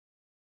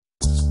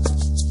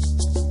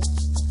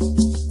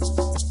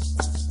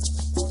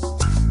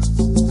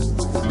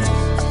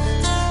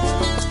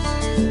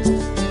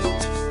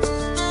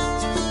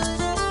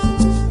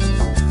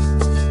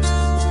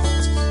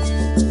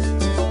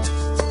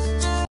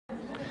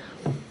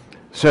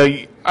So,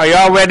 are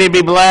y'all ready to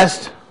be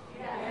blessed?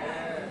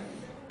 Yes.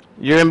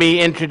 You're going to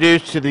be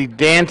introduced to the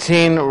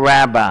dancing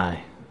rabbi.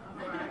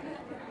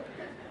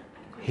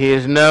 He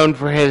is known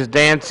for his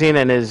dancing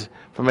and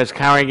from his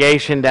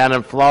congregation down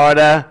in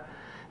Florida,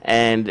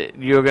 and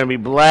you're going to be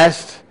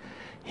blessed.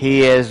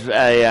 He is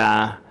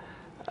a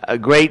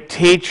great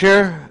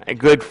teacher, a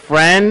good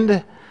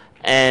friend,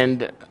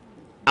 and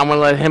I'm going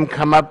to let him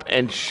come up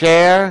and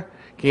share.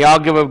 Can you all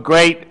give a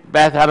great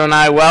Beth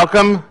Adonai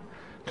welcome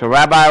to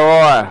Rabbi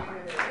Rohr?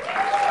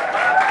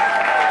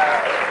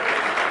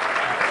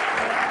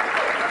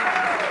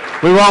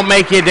 We won't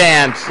make you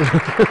dance.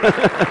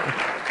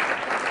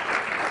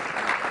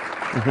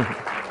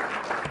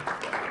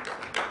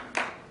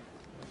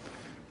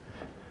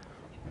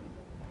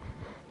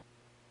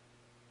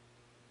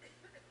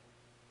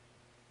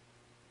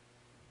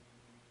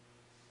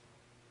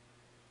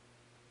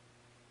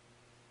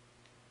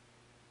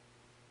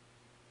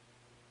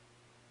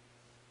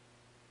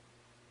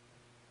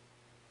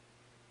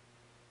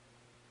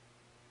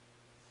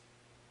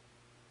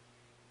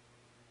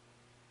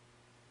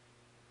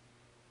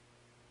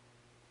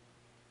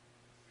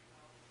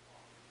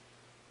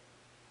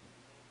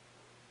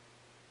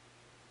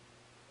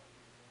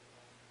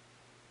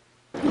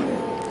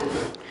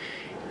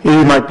 It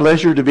is my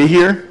pleasure to be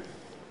here.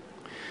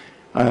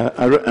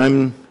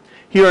 I'm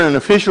here on an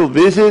official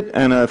visit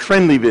and a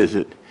friendly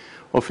visit.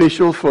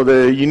 Official for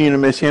the Union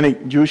of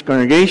Messianic Jewish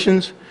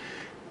Congregations,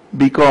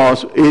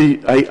 because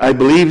I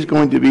believe it's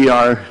going to be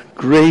our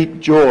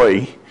great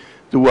joy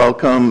to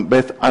welcome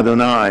Beth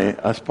Adonai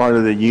as part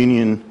of the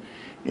Union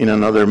in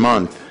another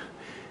month.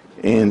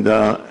 And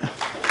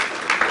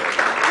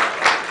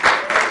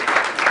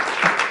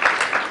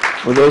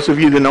for those of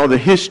you that know the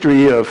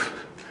history of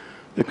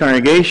the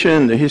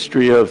congregation, the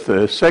history of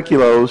the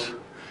seculos,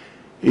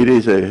 it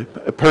is a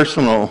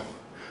personal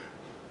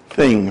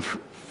thing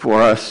for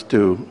us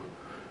to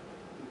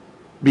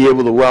be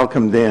able to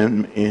welcome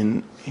them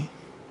in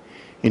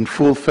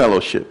full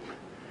fellowship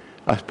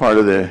as part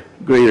of the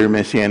greater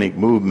Messianic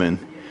movement.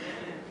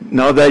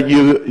 Now that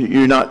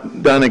you're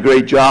not done a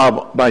great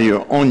job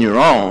on your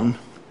own,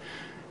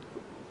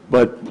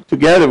 but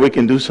together we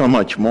can do so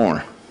much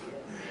more.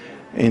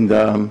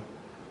 And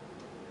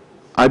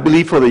I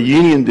believe for the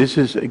Union, this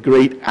is a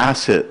great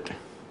asset.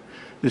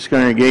 This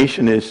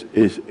congregation is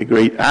a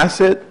great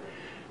asset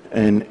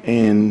and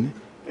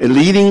a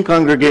leading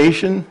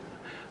congregation.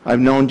 I've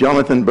known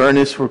Jonathan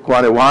Bernis for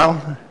quite a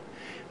while,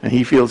 and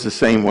he feels the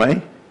same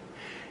way.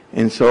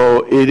 And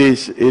so it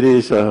is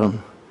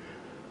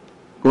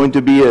going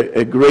to be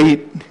a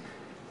great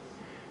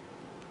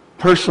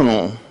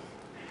personal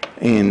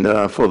and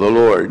for the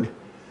Lord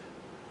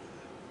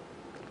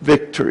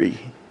victory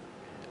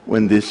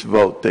when this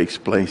vote takes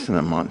place in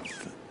a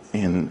month.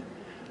 And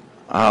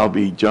I'll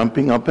be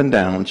jumping up and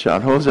down,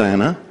 shout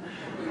Hosanna,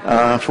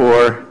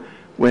 for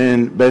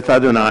when Beth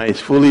Adonai is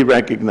fully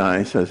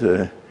recognized as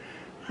a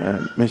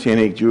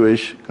Messianic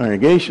Jewish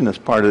congregation, as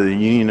part of the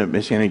Union of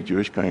Messianic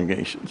Jewish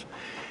Congregations.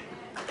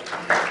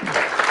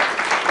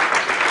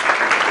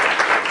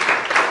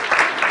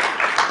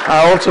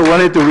 I also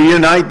wanted to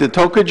reunite the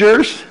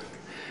Tokagers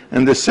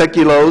and the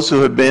Seculos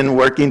who have been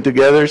working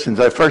together since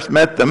I first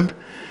met them,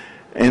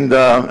 and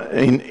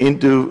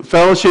into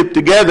fellowship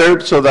together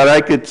so that I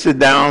could sit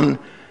down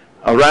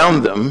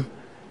around them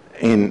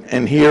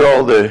and hear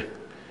all the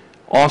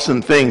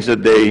awesome things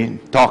that they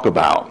talk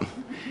about.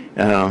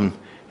 And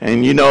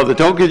you know the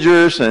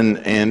Tokagers,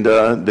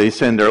 and they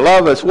send their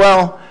love as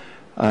well.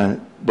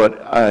 But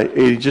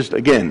it's just,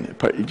 again,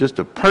 just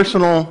a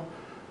personal,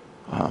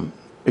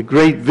 a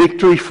great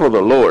victory for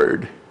the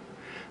Lord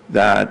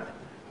that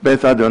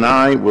Beth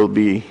Adonai will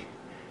be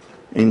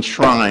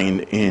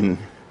enshrined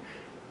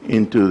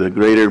into the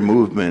greater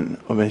movement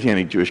of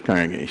Messianic Jewish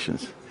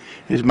congregations.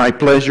 It is my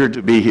pleasure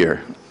to be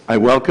here. I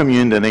welcome you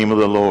in the name of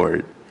the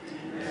Lord.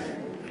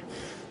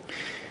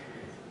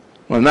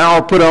 Well, now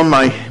I'll put on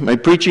my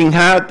preaching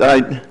hat.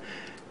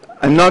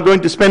 I'm not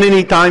going to spend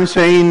any time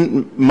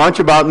saying much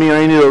about me or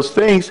any of those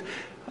things.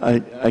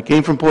 I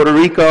came from Puerto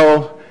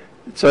Rico,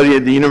 studied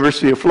at the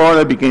University of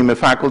Florida, became a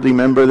faculty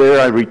member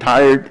there. I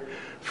retired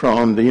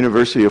from the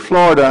University of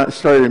Florida,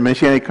 started a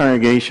Messianic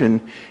congregation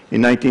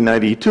in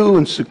 1992,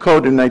 in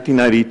Sukkot in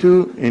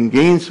 1992, in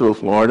Gainesville,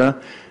 Florida,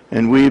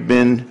 and we've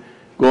been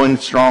going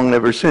strong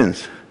ever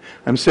since.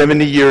 I'm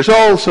 70 years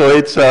old, so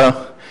it's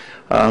not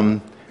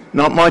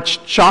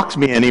much shocks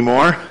me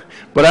anymore,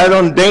 but I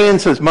don't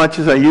dance as much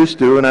as I used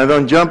to, and I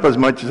don't jump as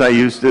much as I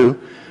used to,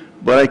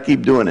 but I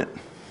keep doing it.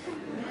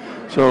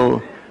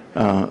 So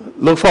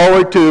look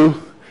forward to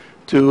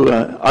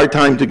our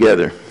time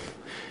together.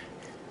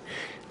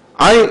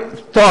 I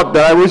thought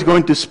that I was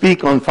going to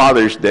speak on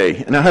Father's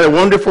Day, and I had a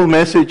wonderful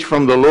message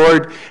from the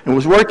Lord and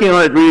was working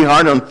on it really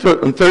hard on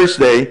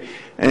Thursday,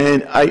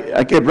 and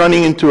I kept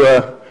running into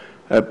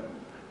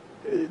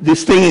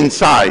this thing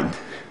inside,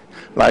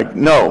 like,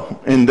 no,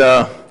 and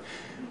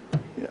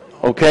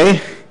okay.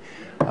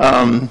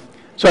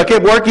 So I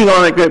kept working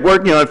on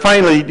it,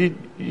 Finally,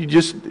 you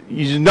just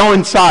know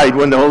inside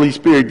when the Holy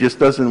Spirit just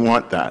doesn't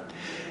want that.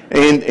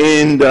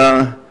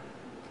 And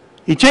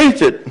he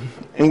changed it,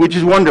 and which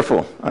is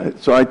wonderful.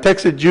 So I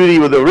texted Judy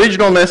with the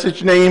original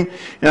message name,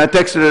 and I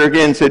texted her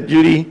again and said,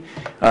 Judy,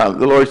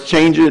 the Lord's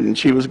changed it, and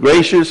she was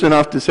gracious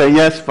enough to say,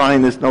 yes,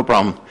 fine, it's no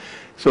problem.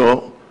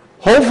 So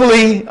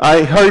hopefully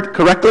I heard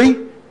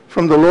correctly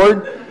from the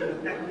Lord,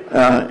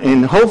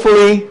 and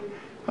hopefully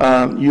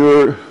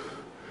you're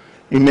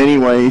in many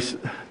ways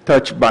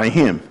touched by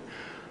him.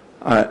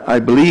 I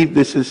believe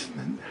this is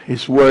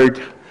his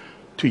word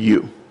to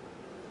you.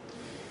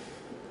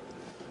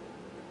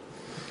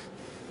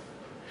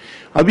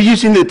 I'll be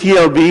using the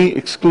TLB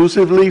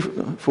exclusively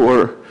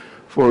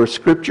for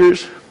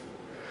scriptures.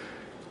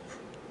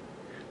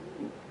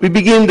 We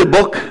begin the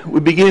book, we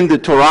begin the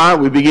Torah,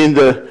 we begin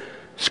the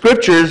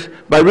scriptures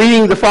by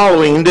reading the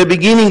following. In the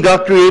beginning,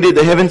 God created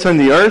the heavens and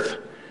the earth.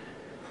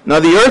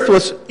 Now the earth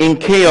was in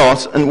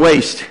chaos and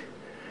waste.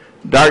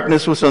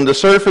 Darkness was on the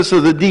surface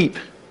of the deep.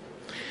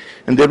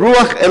 And the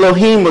Ruach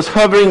Elohim was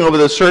hovering over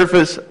the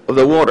surface of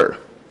the water.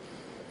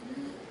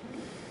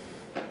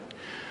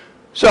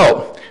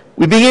 So,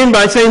 we begin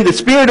by saying the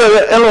Spirit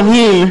of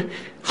Elohim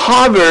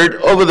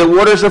hovered over the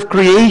waters of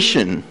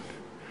creation.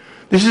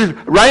 This is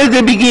right at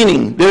the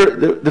beginning.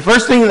 The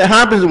first thing that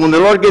happens when the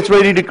Lord gets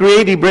ready to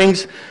create, he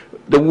brings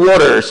the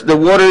waters of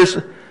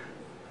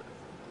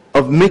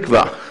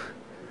mikvah.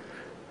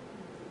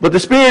 But the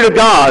Spirit of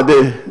God,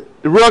 the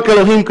Ruach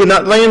Elohim, could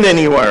not land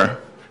anywhere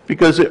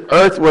because the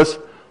earth was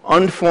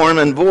unformed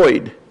and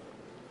void.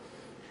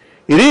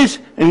 It is,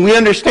 and we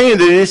understand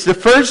that it is the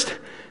first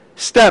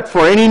step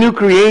for any new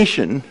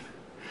creation.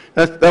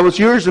 That was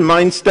yours and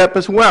mine's step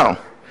as well,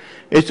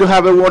 is to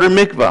have a water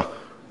mikvah.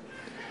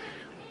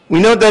 We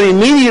know that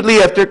immediately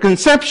after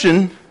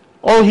conception,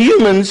 all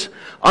humans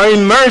are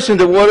immersed in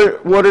the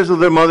waters of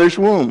their mother's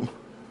womb.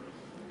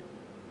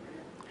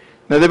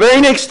 Now the very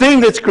next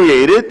thing that's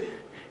created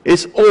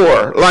is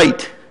or,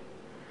 light.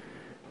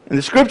 And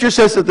the scripture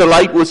says that the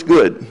light was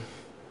good.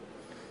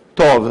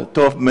 Tov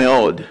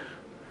meod.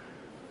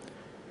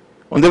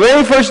 On the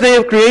very first day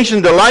of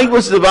creation, the light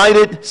was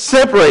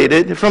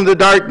separated from the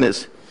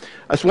darkness,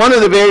 as one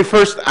of the very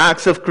first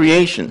acts of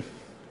creation.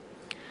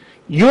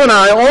 You and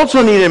I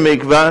also need a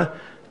mikvah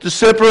to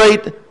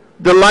separate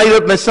the light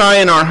of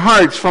Messiah in our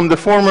hearts from the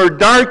former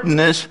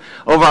darkness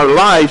of our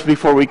lives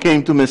before we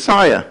came to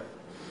Messiah.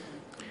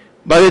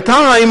 By the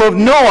time of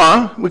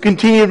Noah, we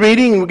continue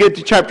reading, we get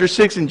to chapter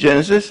 6 in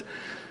Genesis.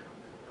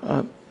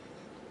 By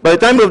the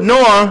time of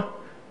Noah,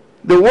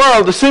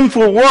 the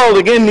sinful world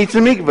again needs a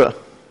mikvah.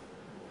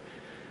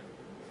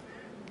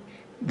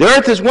 The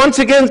earth is once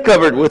again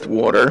covered with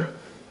water.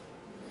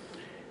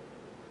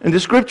 And the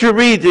scripture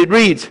reads,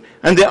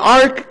 and the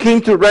ark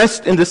came to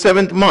rest in the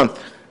 7th month,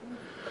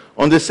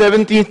 on the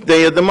 17th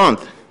day of the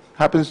month.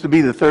 Happens to be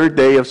the 3rd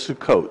day of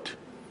Sukkot.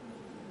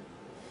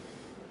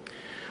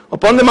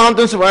 Upon the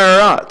mountains of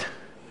Ararat.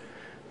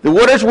 The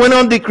waters went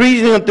on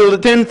decreasing until the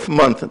 10th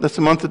month. That's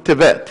the month of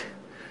Tevet.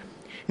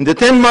 In the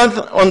 10th month,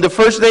 on the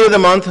 1st day of the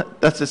month,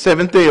 that's the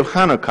 7th day of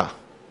Hanukkah.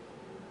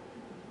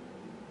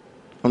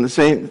 On the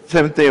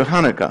 7th day of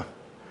Hanukkah.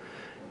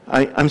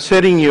 I'm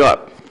setting you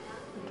up.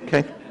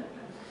 Okay?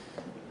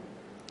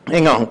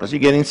 Hang on, because you're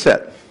getting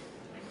set.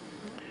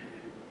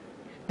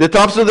 The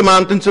tops of the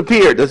mountains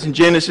appeared. That's in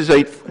Genesis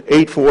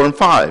 8, 4, and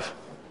 5.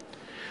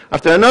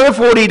 After another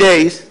 40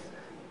 days,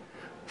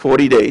 on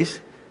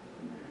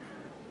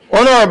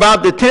or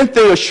about the 10th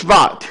day of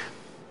Shvat,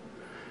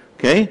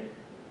 okay,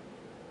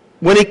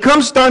 when it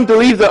comes time to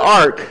leave the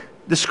ark,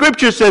 the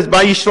scripture says,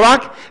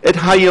 Vayishlach et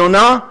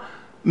Hayonah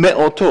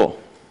me'oto.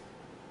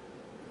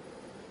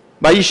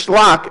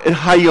 Vayishlach et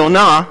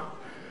Hayonah,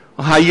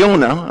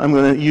 I'm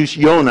going to use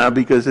Yonah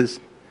because it's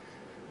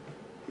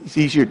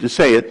easier to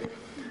say it.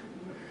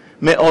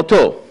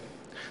 Me'oto.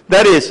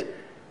 That is,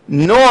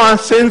 Noah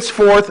sends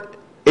forth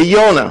a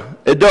Yonah,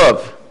 a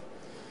dove.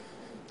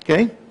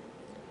 Okay?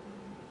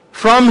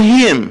 From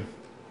him,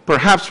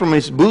 perhaps from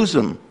his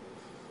bosom.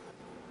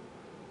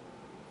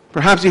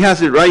 Perhaps he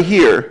has it right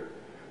here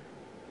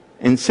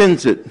and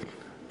sends it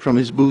from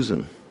his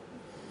bosom.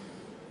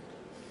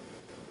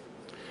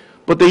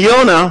 But the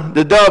Yonah,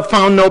 the dove,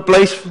 found no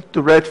place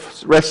to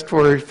rest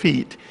for her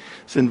feet.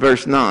 It's in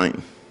verse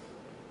 9.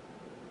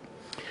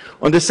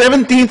 On the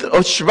 17th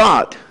of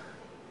Shvat,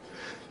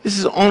 this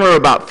is on or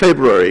about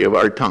February of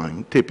our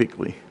time,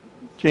 typically.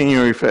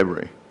 January,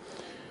 February.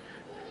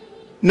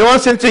 Noah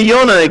sends a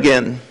Yonah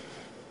again.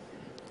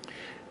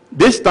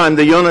 This time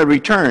the Yonah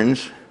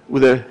returns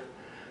with a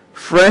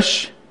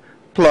fresh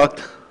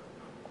plucked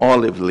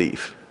olive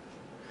leaf.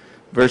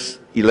 Verse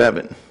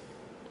 11.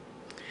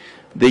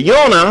 The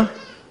Yonah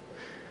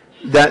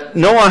that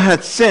Noah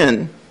had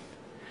sent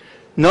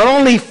not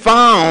only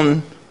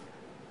found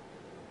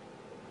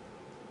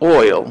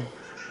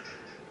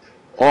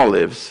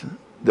olives,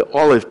 the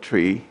olive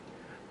tree,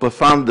 but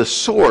found the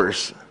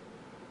source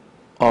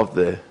of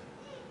the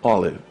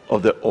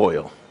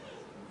oil.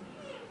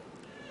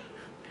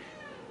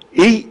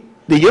 The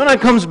Yonah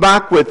comes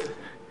back with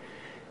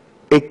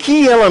a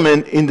key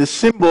element in the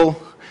symbol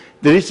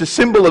that is the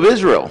symbol of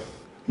Israel.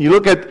 You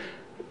look at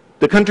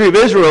the country of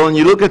Israel, and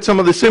you look at some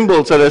of the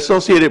symbols that are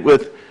associated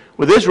with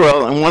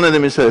Israel, and one of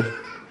them is an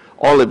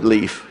olive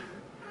leaf.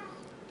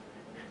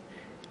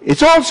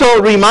 It also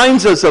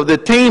reminds us of the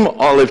tame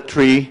olive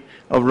tree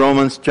of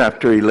Romans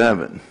chapter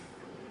 11.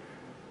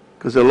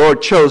 Because the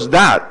Lord chose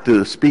that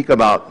to speak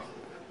about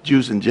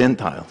Jews and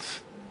Gentiles.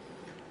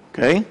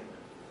 Okay?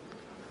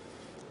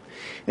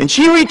 And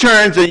she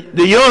returns,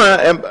 the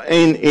Yonah,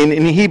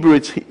 in Hebrew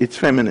it's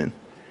feminine,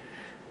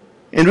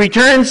 and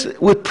returns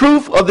with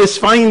proof of this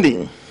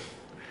finding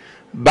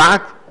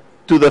back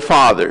to the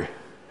father,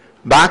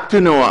 back to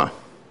Noah.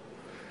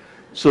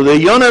 So the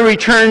Yonah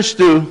returns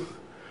to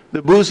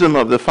the bosom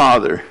of the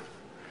father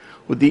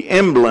with the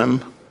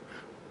emblem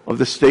of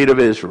the state of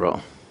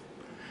Israel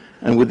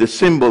and with the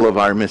symbol of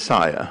our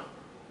Messiah.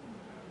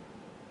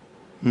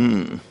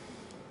 There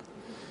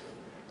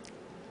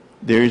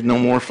is no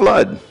more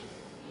flood.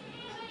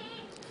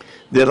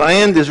 The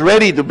land is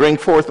ready to bring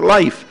forth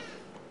life.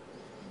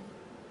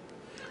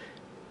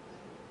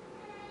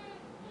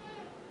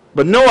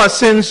 But Noah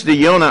sends the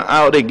Yonah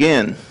out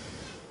again.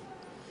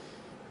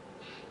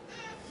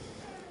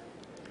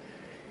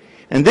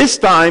 And this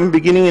time,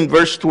 beginning in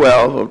verse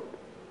 12 of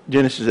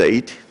Genesis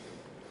 8,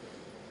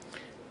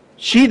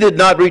 she did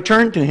not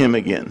return to him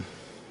again.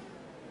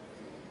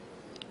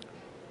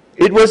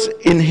 It was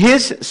in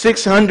his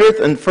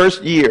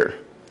 601st year,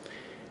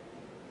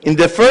 in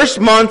the first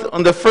month,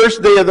 on the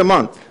first day of the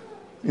month.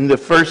 In the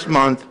first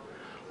month,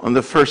 on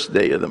the first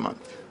day of the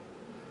month.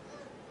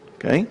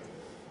 Okay?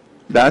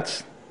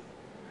 That's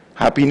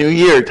Happy New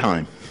Year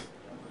time.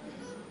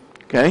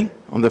 Okay?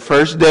 On the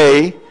first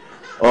day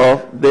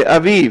of the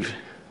Aviv.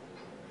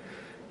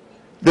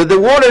 The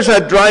waters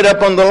had dried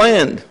up on the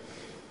land.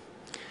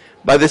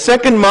 By the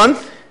second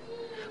month,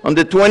 on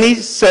the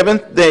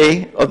 27th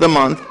day of the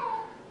month,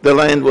 the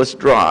land was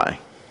dry.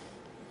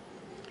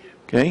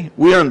 Okay?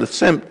 We are on the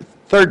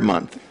third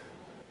month.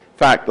 In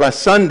fact,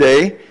 last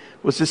Sunday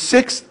was the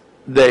 6th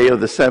day of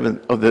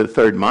the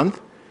third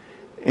month,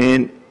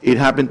 and it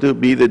happened to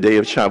be the day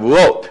of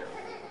Shavuot.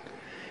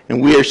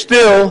 And we are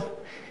still,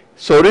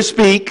 so to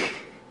speak,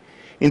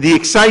 in the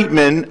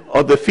excitement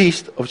of the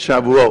feast of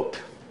Shavuot.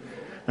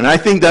 And I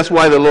think that's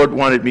why the Lord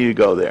wanted me to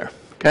go there.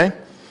 Okay?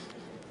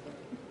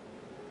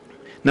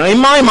 Now, in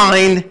my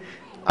mind,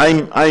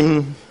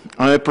 I'm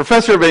a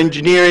professor of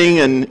engineering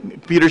and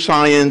computer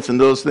science and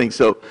those things.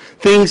 So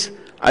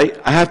I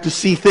have to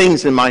see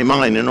things in my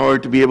mind in order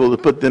to be able to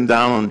put them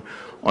down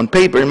on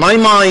paper. In my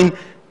mind,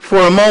 for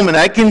a moment,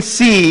 I can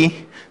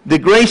see the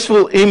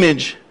graceful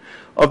image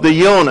of the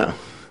Yonah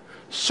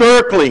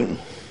circling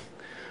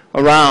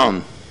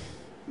around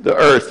the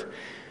earth.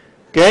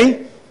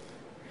 Okay?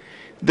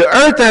 The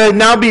earth had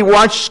now been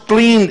washed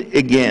clean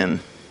again.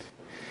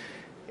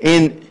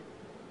 In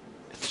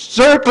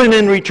circling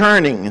and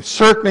returning,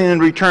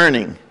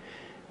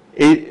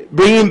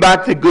 bringing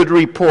back the good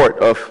report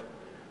of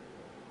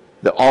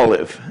the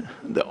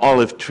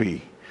olive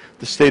tree,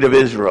 the state of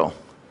Israel,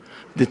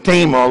 the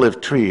tame olive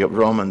tree of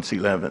Romans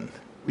 11,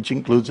 which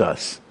includes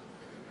us.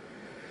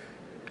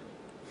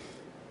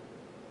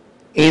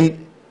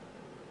 And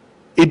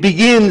it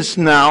begins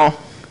now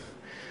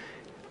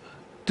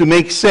to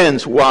make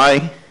sense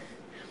why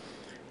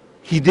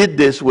he did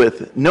this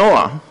with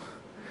Noah,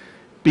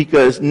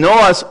 because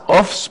Noah's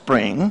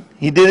offspring,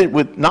 he did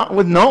it not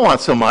with Noah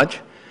so much,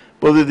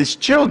 but with his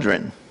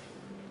children.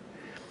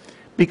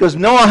 Because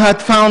Noah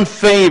had found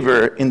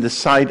favor in the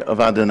sight of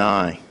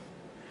Adonai,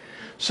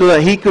 so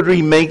that he could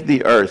remake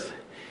the earth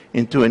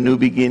into a new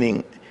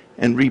beginning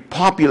and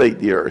repopulate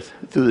the earth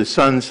through the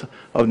sons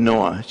of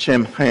Noah,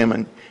 Shem, Ham,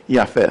 and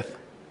Japheth.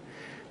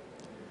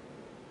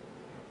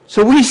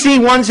 So we see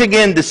once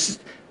again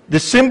the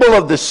symbol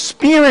of the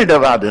Spirit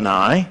of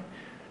Adonai,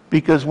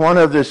 because one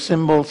of the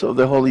symbols of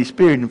the Holy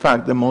Spirit, in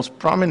fact, the most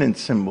prominent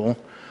symbol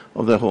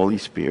of the Holy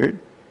Spirit,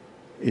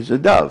 is a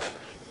dove.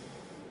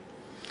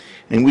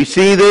 And we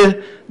see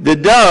the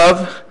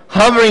dove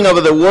hovering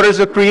over the waters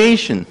of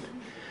creation.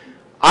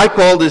 I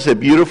call this a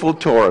beautiful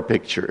Torah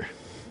picture.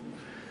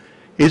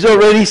 He's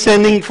already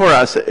sending for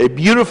us a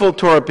beautiful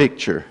Torah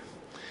picture.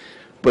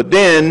 But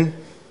then,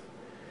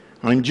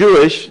 I'm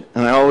Jewish,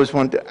 and I always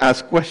want to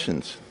ask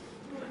questions.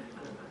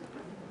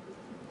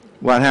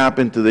 What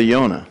happened to the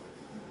Yonah?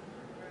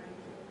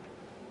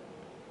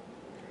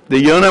 The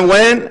Yonah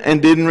went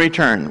and didn't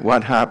return.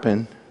 What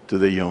happened to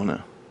the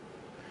Yonah?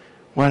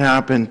 What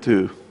happened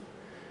to...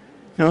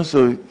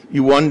 so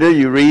you wonder,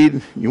 you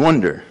read, you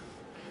wonder.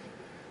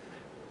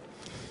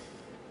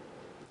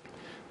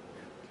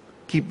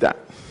 Keep that.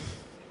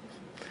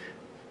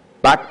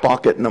 Back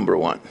pocket number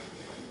 1.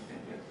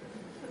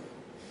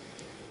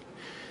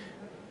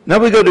 Now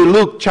we go to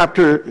Luke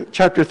chapter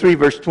 3,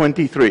 verse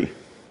 23.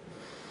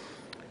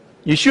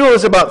 Yeshua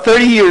was about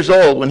 30 years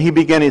old when he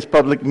began his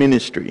public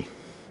ministry.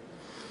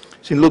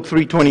 It's in Luke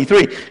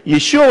 3:23.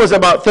 Yeshua was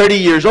about 30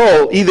 years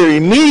old, either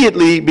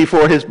immediately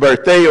before his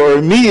birthday or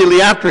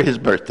immediately after his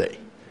birthday.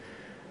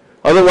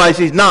 Otherwise,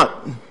 he's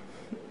not.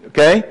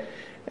 Okay?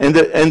 And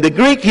the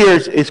Greek here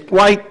is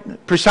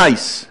quite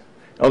precise.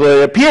 Although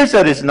it appears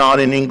that it's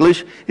not in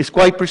English, it's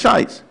quite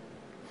precise.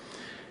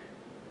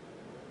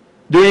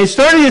 During his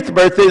 30th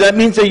birthday, that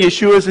means that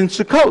Yeshua is in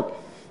Sukkot.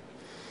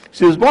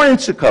 So he was born in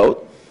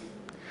Sukkot.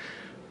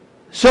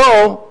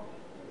 So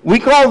we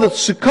call the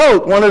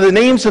Sukkot, one of the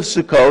names of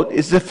Sukkot,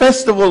 is the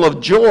festival of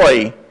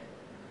joy.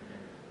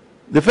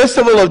 The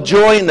festival of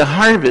joy in the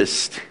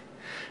harvest.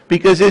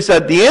 Because it's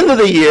at the end of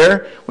the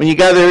year when you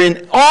gather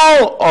in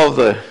all of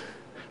the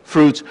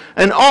fruits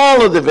and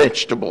all of the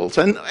vegetables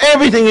and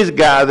everything is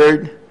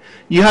gathered.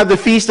 You have the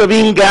Feast of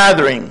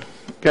Ingathering,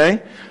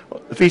 okay?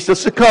 The Feast of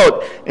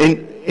Sukkot.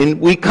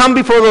 And we come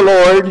before the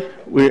Lord.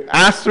 We're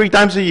asked 3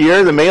 times a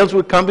year. The males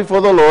would come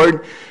before the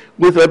Lord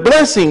with a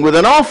blessing, with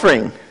an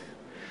offering.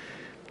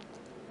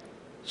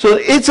 So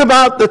it's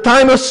about the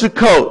time of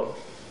Sukkot.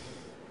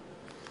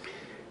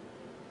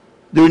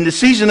 During the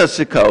season of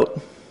Sukkot,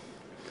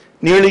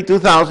 nearly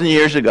 2,000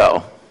 years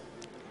ago.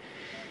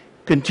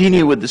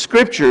 Continue with the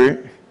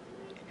scripture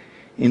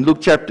in Luke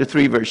chapter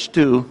 3, verse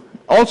 2.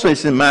 Also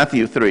it's in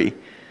Matthew 3.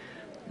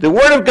 The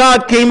word of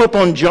God came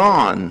upon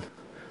John,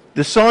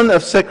 the son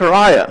of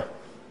Zechariah,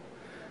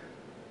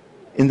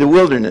 in the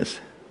wilderness.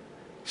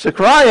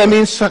 Zechariah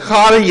means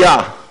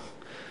Zachariah.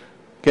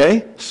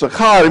 Okay?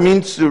 Zachar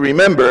means to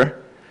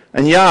remember,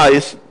 and Yah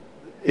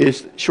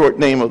is short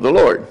name of the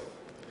Lord.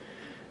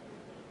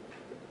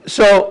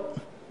 So,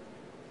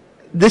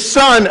 the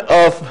son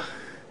of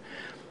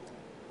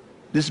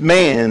this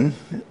man,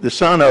 the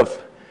son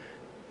of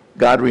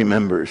God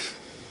remembers.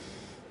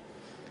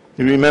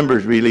 He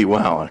remembers really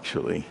well,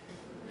 actually.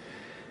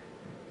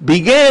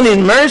 Began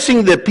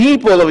immersing the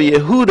people of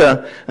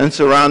Yehuda and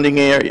surrounding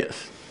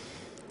areas.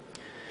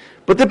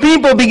 But the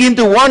people begin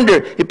to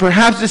wonder if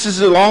perhaps this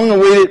is a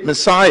long-awaited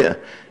Messiah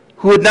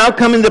who would now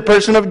come in the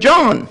person of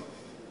John.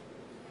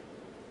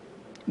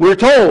 We're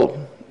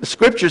told, the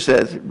scripture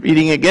says,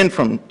 reading again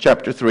from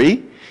chapter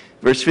 3,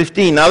 verse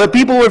 15, now the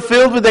people were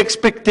filled with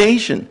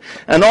expectation,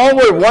 and all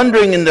were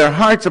wondering in their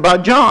hearts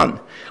about John,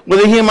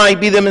 whether he might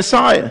be the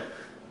Messiah.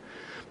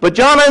 But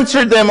John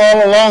answered them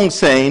all along,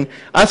 saying,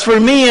 as for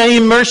me, I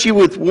immerse you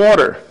with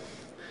water.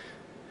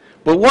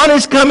 But one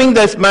is coming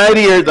that's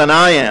mightier than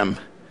I am.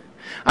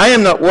 I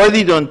am not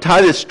worthy to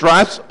untie the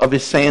straps of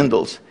his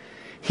sandals.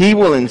 He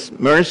will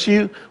immerse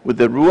you with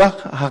the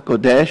Ruach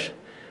HaKodesh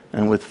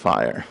and with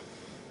fire.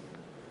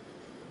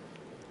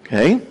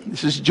 Okay,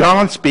 this is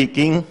John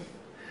speaking.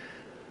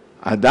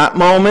 At that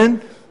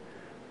moment,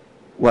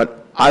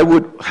 what I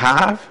would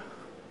have,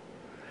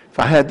 if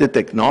I had the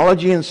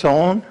technology and so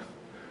on,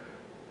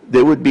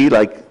 there would be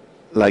like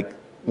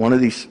one of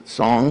these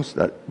songs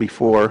that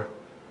before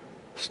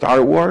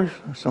Star Wars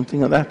or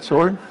something of that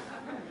sort.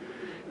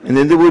 And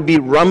then there would be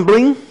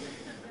rumbling.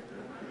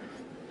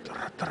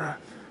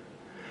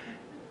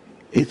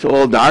 It's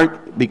all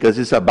dark because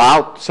it's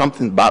about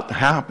something about to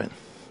happen.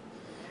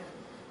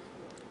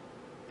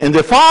 And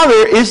the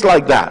Father is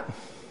like that.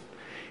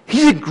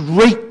 He's a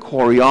great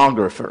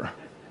choreographer.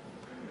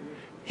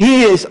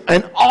 He is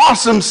an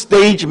awesome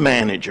stage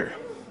manager.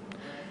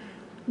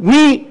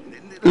 We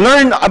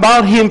learn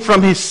about him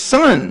from his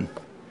son.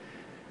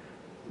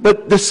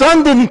 But the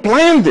son didn't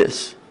plan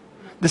this.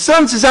 The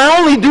son says, I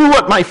only do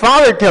what my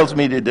father tells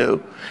me to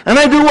do. And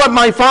I do what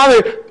my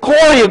father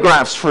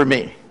choreographs for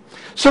me.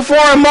 So for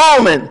a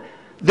moment,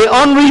 the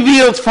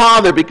unrevealed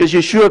Father, because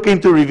Yeshua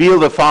came to reveal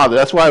the Father.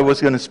 That's why I was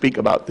going to speak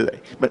about today.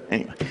 But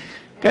anyway,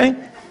 okay?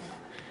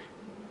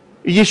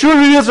 Yeshua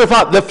reveals the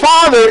Father. The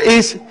Father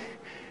is,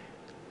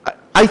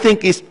 I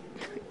think, is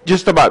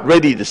just about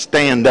ready to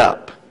stand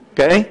up.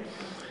 Okay?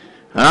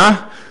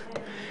 Huh?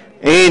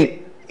 And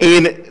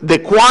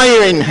the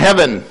choir in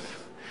heaven,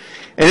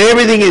 and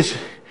everything is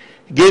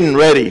getting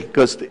ready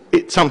because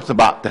something's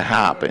about to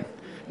happen.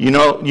 You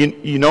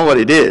know what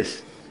it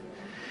is.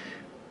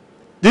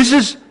 This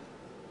is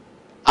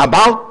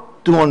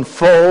about to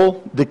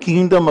unfold the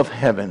kingdom of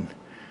heaven.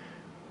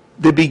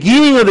 The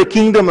beginning of the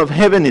kingdom of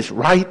heaven is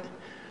right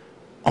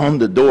on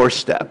the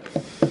doorstep.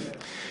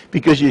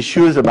 Because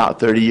Yeshua is about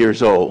 30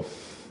 years old.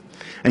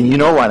 And you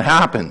know what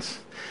happens.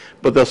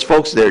 But those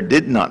folks there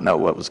did not know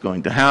what was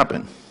going to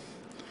happen.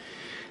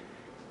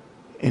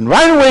 And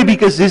right away,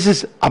 because this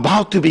is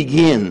about to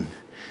begin,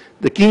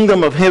 the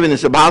kingdom of heaven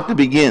is about to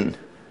begin,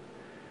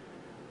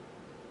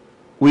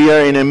 we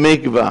are in a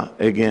mikvah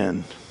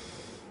again.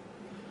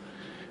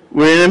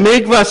 We're in a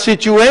mikvah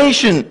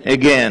situation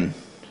again.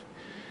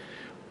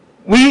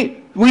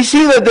 We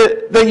see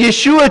that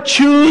Yeshua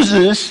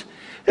chooses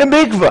a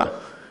mikvah.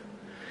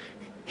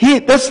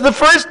 That's the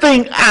first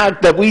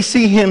act that we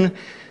see him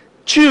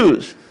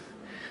choose.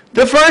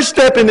 The first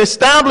step in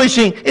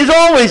establishing is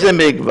always a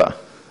mikvah.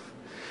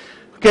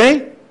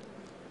 Okay?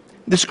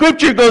 The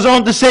scripture goes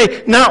on to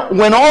say, now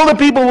when all the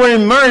people were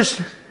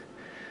immersed,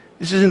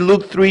 this is in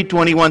Luke 3,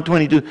 21,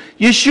 22,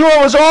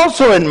 Yeshua was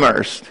also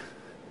immersed.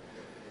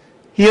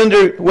 He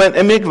underwent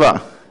a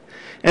mikvah.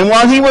 And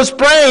while he was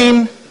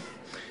praying,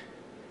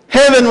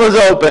 heaven was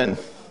open.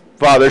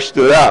 Father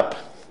stood up.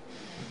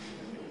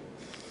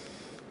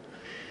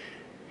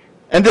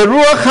 And the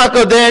Ruach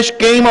HaKodesh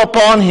came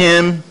upon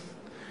him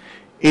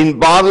in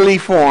bodily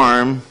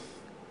form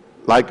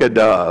like a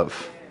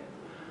dove.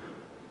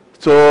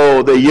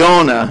 So the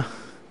Yonah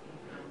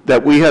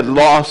that we had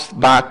lost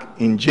back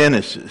in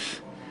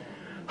Genesis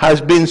has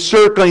been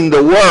circling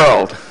the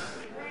world.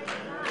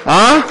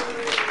 Huh?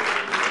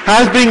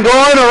 Has been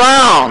going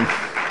around.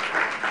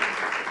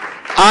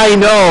 I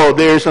know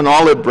there's an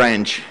olive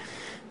branch.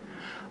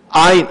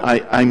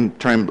 I'm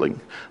trembling.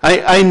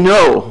 I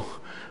know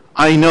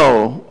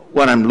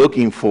what I'm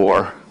looking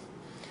for.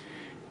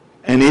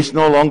 And it's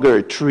no longer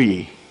a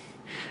tree.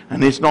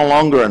 And it's no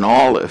longer an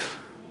olive.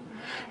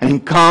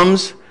 And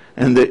comes,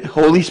 and the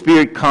Holy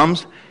Spirit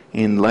comes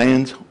and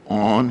lands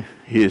on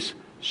his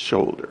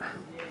shoulder.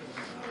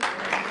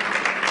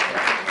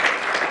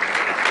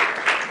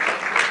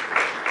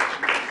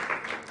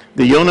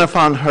 The Yonah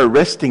found her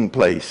resting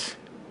place.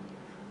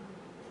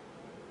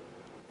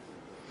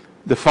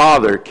 The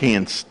father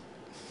can't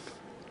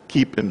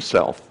keep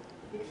himself.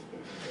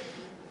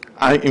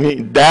 I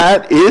mean,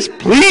 Dad is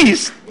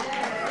pleased.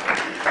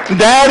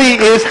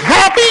 Daddy is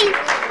happy.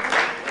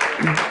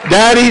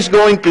 Daddy's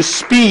going to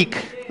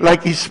speak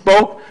like he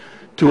spoke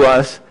to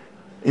us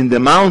in the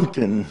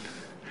mountain.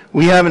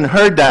 We haven't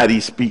heard Daddy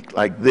speak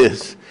like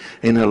this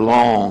in a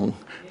long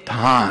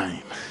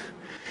time.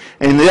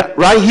 And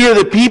right here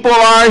the people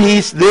are,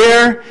 he's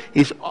there,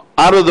 he's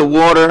out of the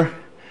water,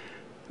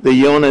 the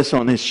Yonah's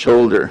on his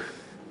shoulder.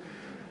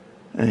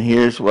 And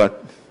here's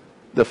what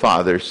the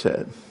father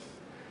said.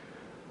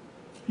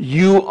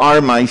 You are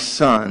my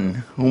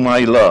son, whom I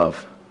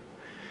love.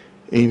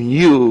 In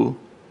you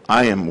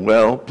I am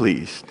well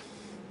pleased.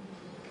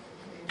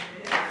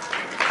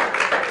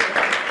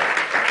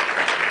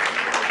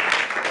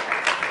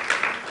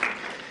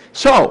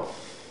 So,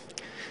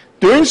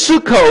 during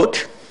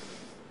Sukkot,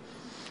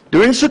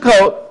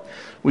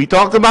 we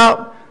talked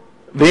about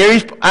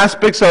various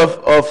aspects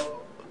of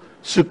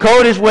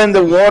Sukkot is when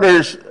the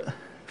waters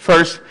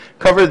first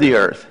cover the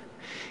earth.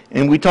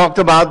 And we talked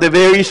about the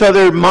various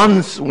other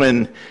months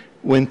when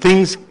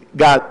things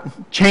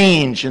got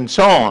changed and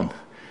so on.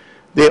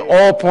 They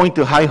all point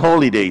to high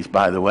holy days,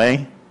 by the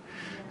way.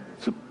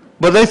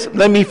 But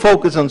let me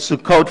focus on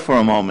Sukkot for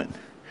a moment.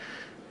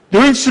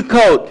 During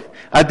Sukkot,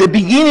 at the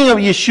beginning of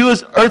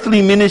Yeshua's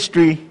earthly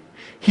ministry,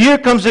 here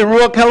comes the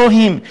Ruach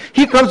Elohim.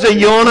 Here comes the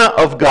Yonah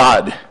of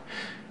God.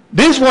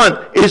 This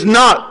one is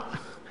not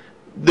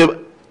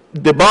the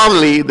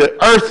bodily, the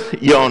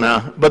earth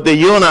Yonah, but the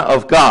Yonah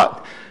of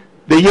God.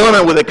 The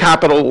Yonah with a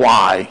capital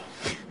Y.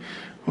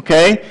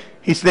 Okay?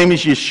 His name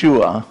is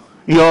Yeshua.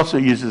 He also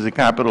uses a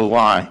capital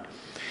Y.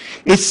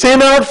 It's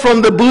sent out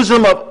from the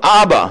bosom of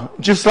Abba,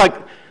 just like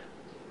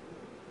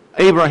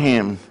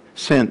Abraham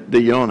sent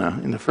the Yonah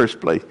in the first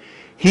place.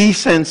 He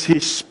sends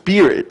his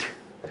spirit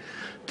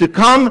to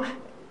come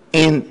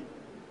and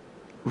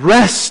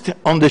rest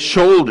on the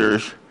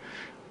shoulders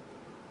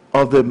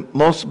of the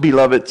most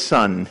beloved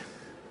Son.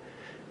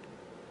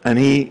 And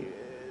he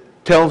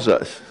tells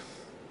us,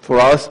 for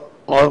us,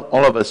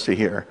 all of us to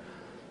hear,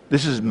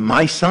 this is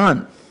my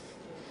Son.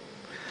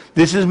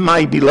 This is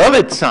my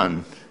beloved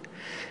Son.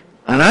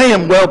 And I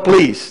am well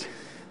pleased.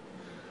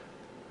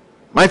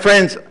 My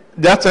friends,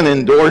 that's an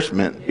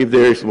endorsement, if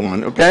there is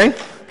one, okay?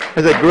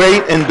 It's a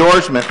great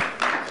endorsement.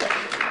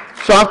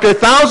 So after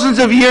thousands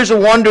of years of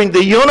wandering,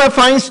 the Yonah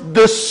finds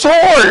the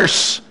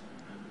source.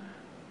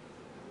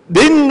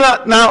 Did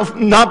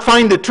not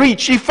find the tree.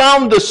 She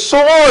found the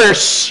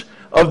source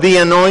of the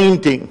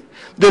anointing.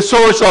 The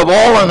source of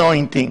all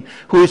anointing,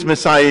 who is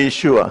Messiah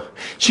Yeshua.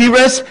 She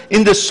rests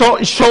in the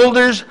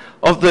shoulders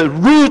of the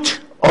root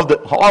of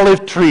the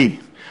olive tree.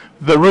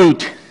 The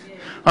root.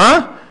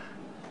 Huh?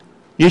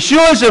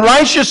 Yeshua is the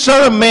righteous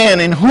Son of Man,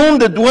 in whom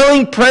the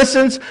dwelling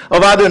presence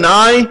of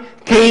Adonai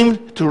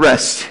came to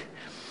rest.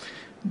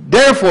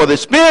 Therefore, the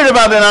Spirit of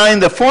Adonai in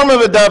the form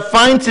of a dove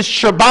finds its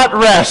Shabbat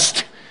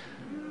rest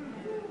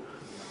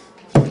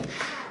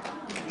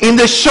in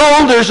the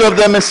shoulders of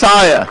the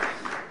Messiah,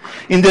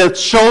 in the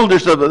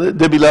shoulders of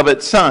the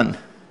beloved Son,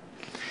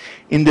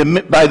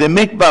 by the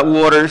mikvah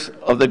waters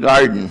of the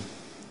garden.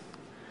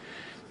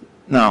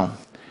 Now,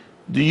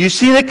 do you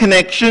see the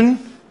connection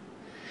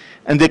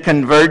and the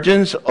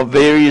convergence of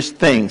various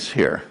things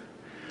here?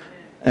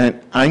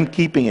 And I'm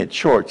keeping it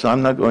short, so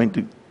I'm not going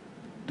to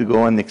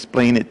go and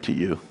explain it to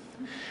you.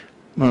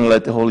 I'm going to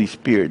let the Holy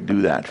Spirit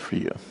do that for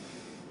you.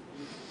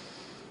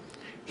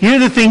 Here are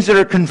the things that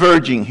are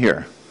converging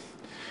here.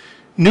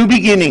 New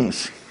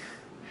beginnings,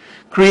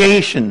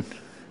 creation,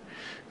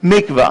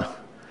 mikvah,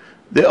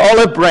 the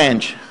olive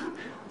branch,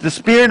 the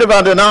Spirit of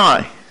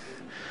Adonai,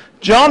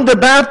 John the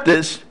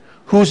Baptist,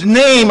 whose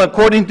name,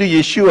 according to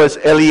Yeshua, is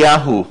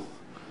Eliyahu.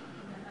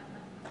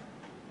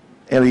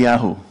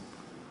 Eliyahu.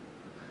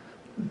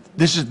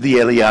 This is the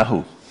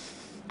Eliyahu.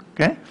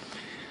 Okay?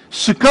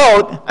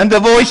 Sukkot and the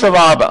voice of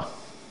Abba.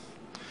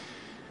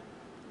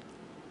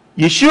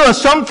 Yeshua,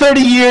 some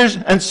 30 years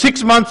and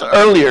 6 months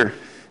earlier.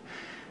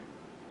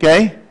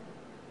 Okay?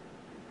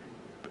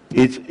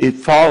 It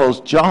follows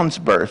John's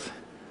birth.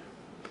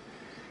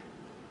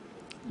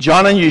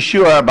 John and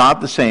Yeshua are about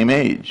the same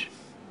age.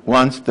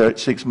 One's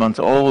 6 months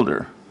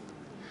older.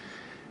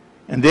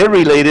 And they're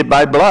related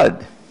by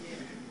blood.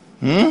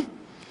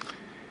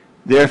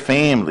 They're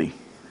family.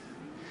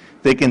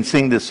 they can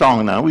sing the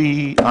song now.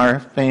 We are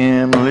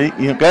family,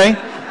 okay?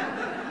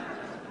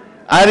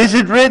 How is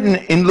it written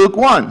in Luke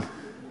 1?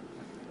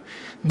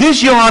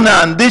 This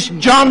Yohanan, this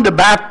John the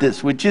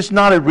Baptist, which is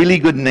not a really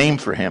good name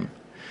for him,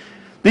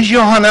 this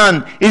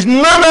Yohanan is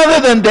none other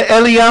than the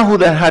Eliyahu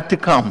that had to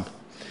come.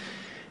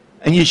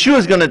 And Yeshua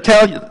is going to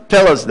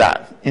tell us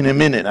that in a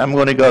minute. I'm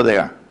going to go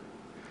there.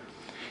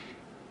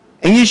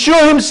 And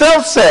Yeshua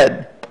himself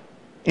said,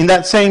 in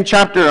that same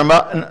chapter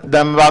that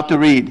I'm about to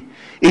read,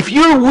 if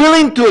you're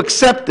willing to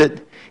accept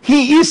it,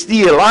 he is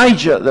the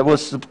Elijah that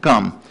was to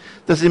come.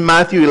 That's in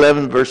Matthew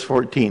 11, verse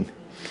 14.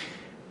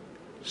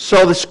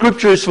 So the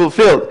scripture is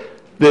fulfilled.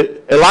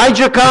 The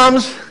Elijah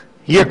comes,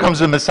 here comes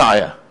the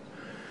Messiah.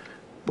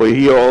 But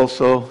he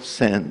also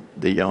sent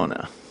the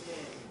Jonah.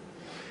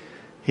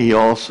 He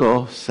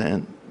also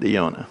sent the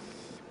Jonah.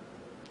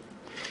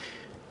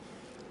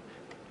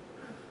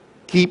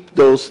 Keep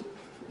those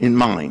in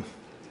mind.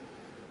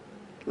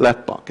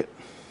 Left pocket.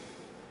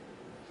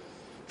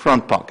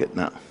 Front pocket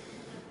now.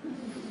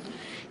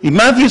 In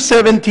Matthew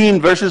 17,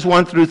 verses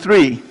 1 through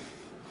 3, it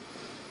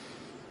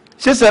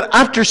says that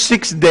after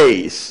 6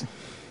 days,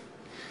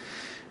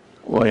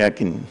 boy, I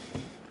can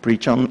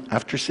preach on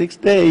after 6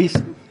 days.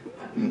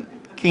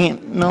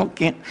 Can't.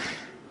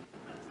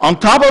 On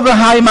top of the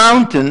high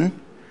mountain,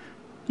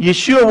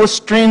 Yeshua was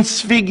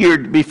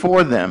transfigured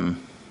before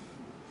them.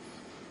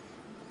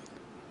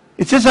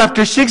 It says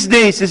after 6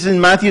 days, this is in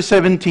Matthew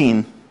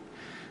 17,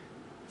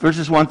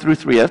 verses 1 through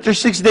 3. After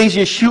 6 days,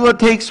 Yeshua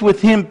takes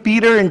with him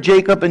Peter and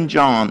Jacob and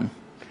John,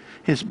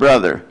 his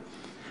brother,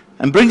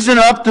 and brings them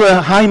up to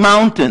a high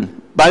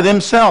mountain by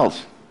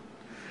themselves.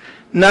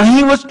 Now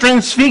he was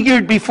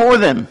transfigured before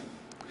them.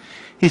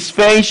 His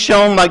face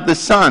shone like the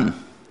sun,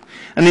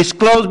 and his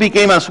clothes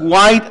became as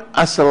white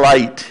as a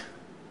light.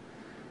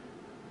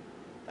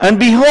 And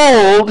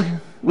behold,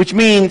 which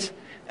means,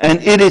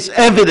 and it is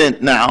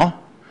evident now,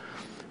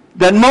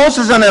 that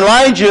Moses and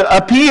Elijah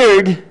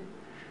appeared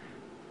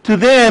to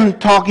them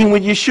talking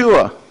with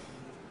Yeshua.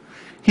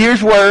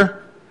 Here's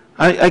where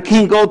I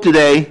can't go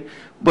today,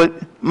 but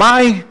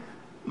my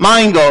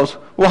mind goes,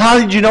 well, how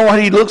did you know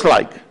what he looks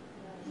like?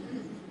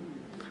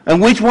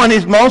 And which one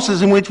is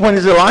Moses and which one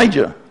is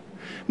Elijah?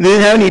 They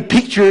didn't have any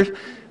pictures.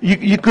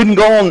 You couldn't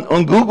go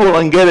on Google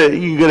and get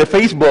a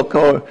Facebook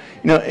or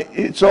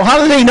so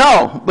how do they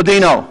know? But they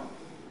know.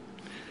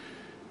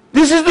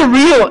 This is the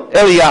real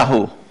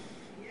Eliyahu.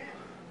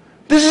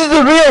 This is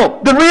the real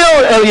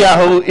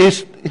Eliyahu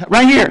is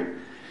right here.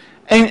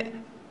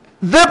 And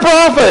the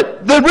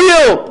prophet, the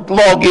real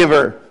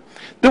lawgiver,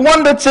 the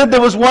one that said there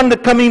was one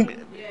that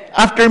coming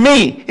after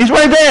me, is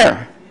right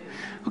there.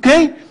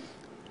 Okay?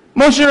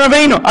 Moshe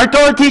Rabbeinu, our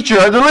Torah teacher,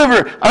 our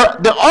deliverer,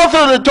 the author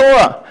of the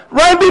Torah,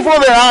 right before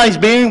their eyes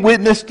being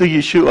witness to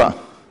Yeshua.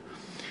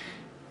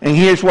 And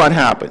here's what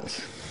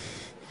happens.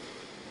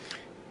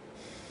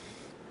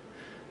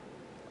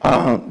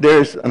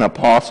 There's an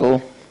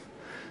apostle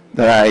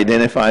that I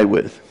identify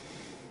with.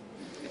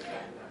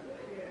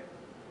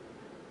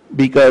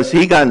 Because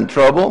he got in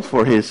trouble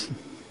for his,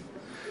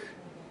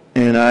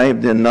 and I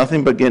did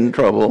nothing but get in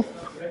trouble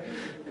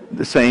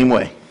the same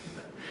way.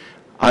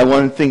 I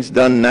want things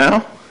done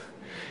now,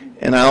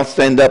 and I'll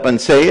stand up and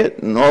say it,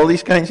 and all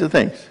these kinds of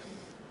things.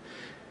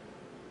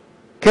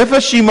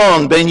 Kefa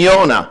Shimon ben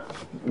Yonah.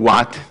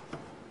 What?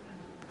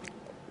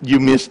 You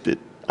missed it.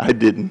 I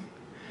didn't.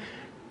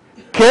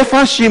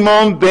 Kefa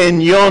Shimon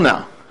ben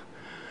Yonah,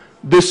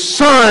 the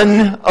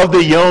son of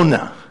the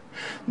Yonah.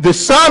 The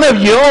son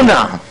of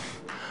Yonah.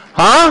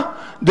 Huh?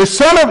 The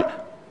son of...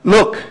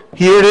 Look,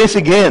 here it is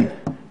again.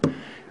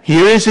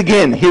 Here it is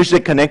again. Here's the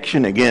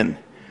connection again.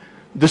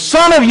 The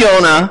son of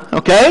Yonah,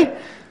 okay?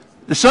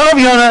 The son of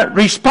Yonah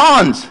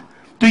responds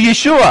to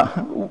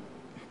Yeshua.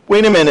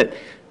 Wait a minute.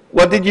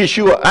 What did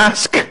Yeshua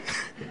ask?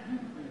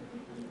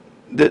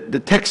 The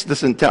text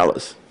doesn't tell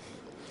us.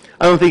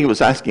 I don't think he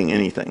was asking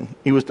anything.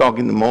 He was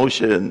talking to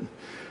Moshe,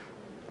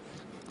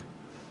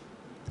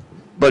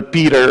 but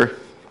Peter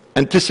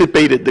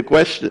anticipated the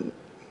question.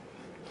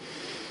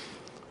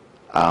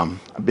 I've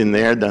been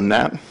there, done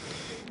that.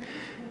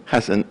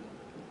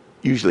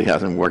 Usually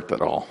hasn't worked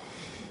at all.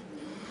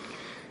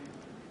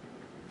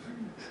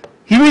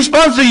 He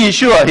responds to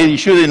Yeshua.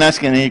 Yeshua didn't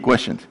ask any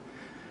questions.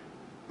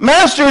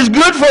 Master, it's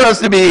good for us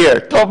to be here.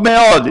 Tov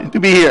me'od, to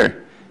be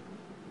here.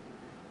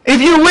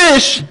 If you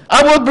wish,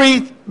 I will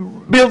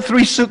build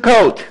 3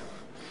 Sukkot.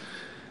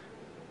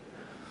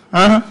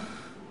 Huh?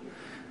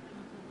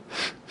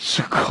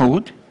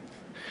 Sukkot?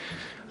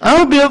 I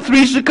will build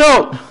 3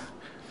 Sukkot.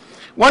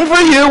 One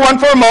for you, one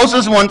for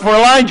Moses, one for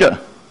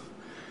Elijah.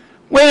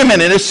 Wait a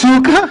minute, a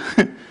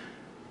sukkah?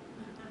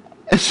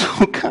 A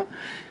sukkah?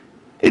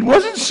 It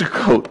wasn't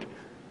Sukkot.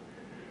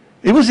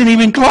 It wasn't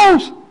even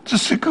close to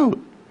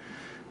Sukkot.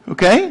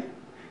 Okay?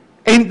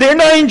 And they're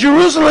not in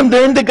Jerusalem,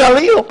 they're in the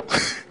Galilee.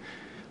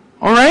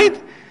 All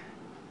right?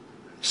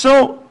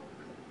 So,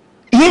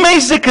 he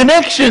makes the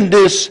connection,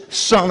 this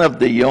son of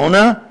the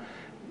Yonah,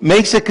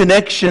 makes a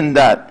connection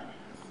that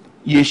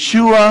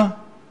Yeshua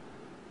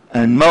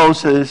and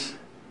Moses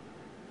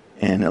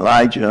and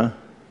Elijah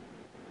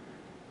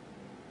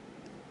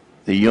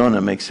the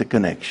Yonah makes a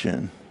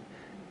connection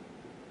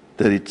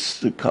that it's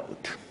the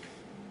coat.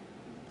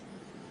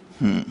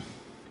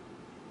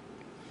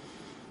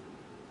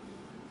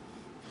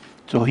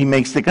 So he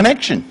makes the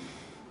connection.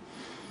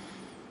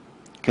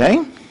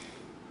 Okay?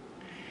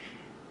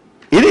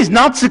 It is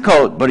not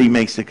Sukkot, but he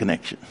makes the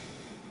connection.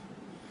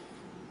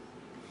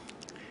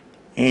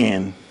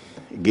 And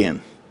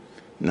again,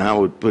 now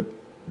we put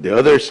the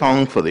other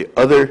song for the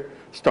other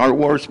Star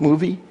Wars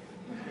movie.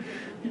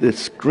 The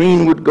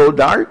screen would go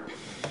dark.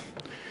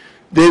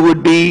 There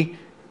would be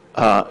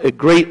a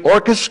great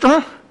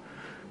orchestra.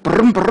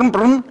 Brum, brum,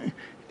 brum.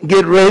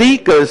 Get ready,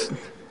 because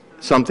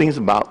something's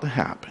about to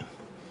happen.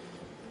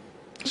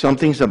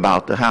 Something's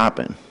about to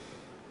happen.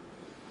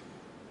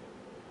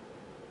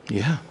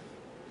 Yeah.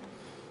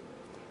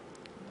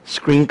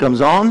 Screen comes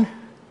on,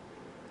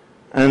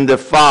 and the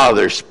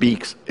Father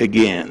speaks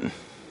again.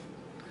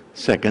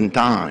 Second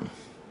time.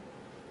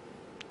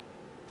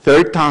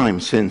 Third time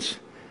since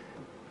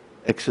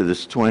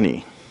Exodus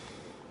 20.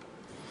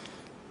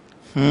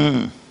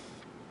 And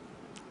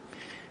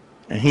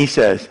he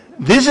says,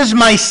 "This is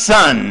my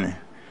son,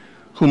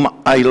 whom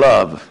I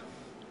love.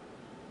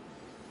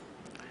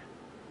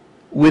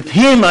 With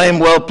him I am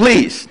well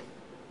pleased."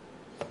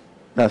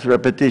 That's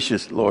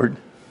repetitious, Lord.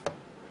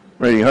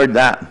 Already heard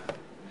that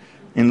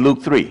in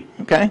Luke 3,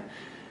 okay?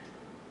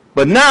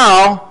 But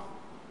now,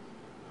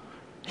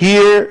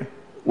 hear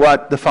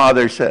what the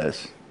Father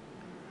says.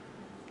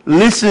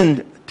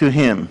 Listen to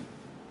him.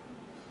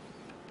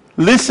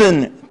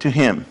 Listen to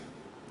him.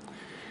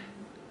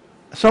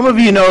 Some of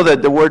you know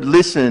that the word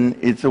listen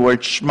is the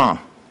word shema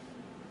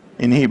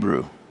in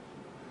Hebrew.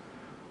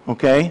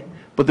 Okay?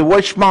 But the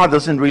word shema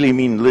doesn't really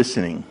mean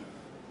listening.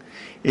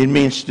 It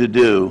means to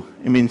do.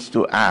 It means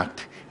to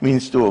act. It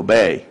means to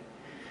obey.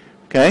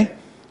 Okay?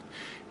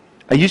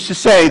 I used to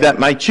say that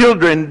my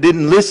children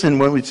didn't listen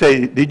when we'd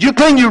say, "Did you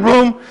clean your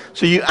room?"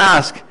 So you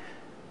ask.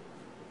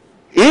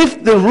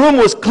 If the room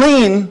was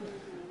clean,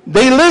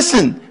 they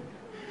listened.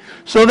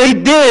 So they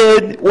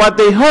did what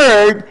they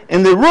heard,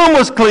 and the room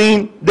was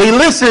clean, they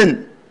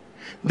listened.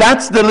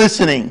 That's the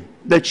listening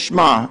that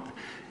Shema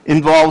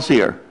involves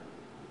here.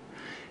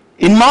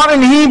 In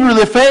modern Hebrew,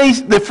 the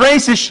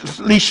phrase is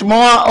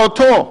lishmoa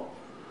oto.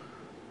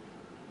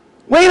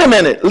 Wait a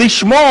minute.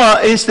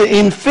 Lishmoa is the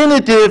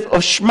infinitive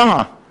of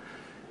Shema,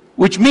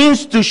 which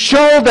means to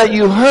show that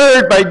you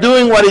heard by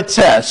doing what it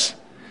says.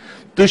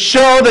 To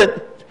show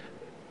that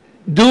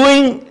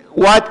doing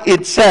what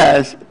it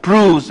says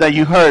proves that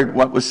you heard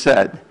what was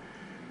said.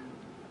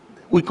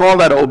 We call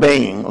that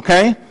obeying,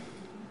 okay?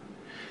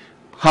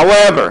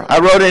 However, I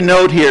wrote a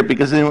note here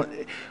because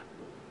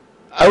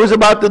I was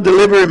about to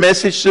deliver a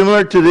message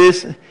similar to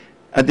this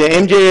at the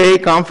MJA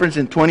conference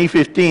in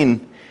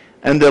 2015.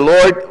 And the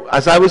Lord,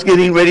 as I was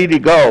getting ready to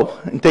go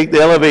and take the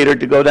elevator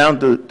to go down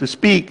to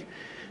speak,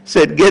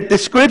 said, "Get the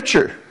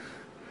scripture."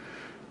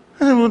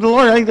 I said, "Well, the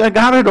Lord, I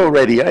got it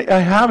already. I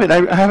have it.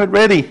 I have it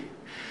ready."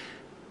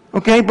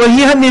 Okay, but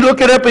he had me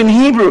look it up in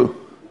Hebrew.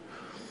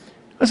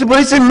 I said, "But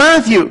it's in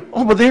Matthew."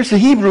 "Oh, but there's the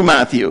Hebrew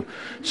Matthew."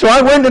 So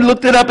I went and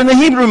looked it up in the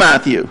Hebrew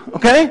Matthew,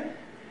 okay?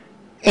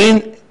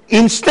 And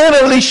instead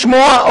of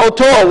Lishmoa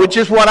Oto, which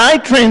is what I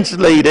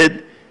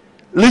translated,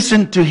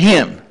 listen to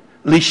him.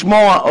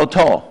 Lishmoa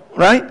Oto,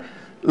 right?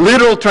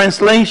 Literal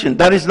translation.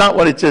 That is not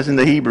what it says in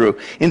the Hebrew.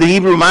 In the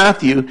Hebrew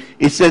Matthew,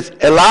 it says,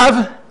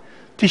 Elav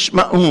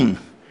Tishma'un.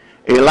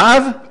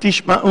 Elav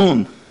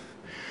Tishma'un.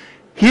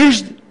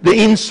 Here's the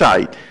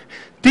insight.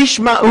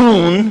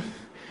 Tishma'un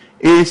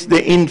is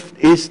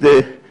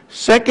the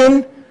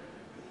second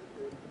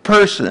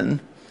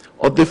person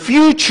of the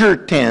future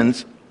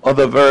tense of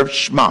the verb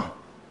shema,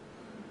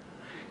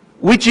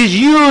 which is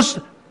used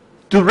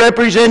to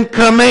represent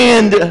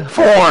command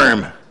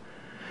form.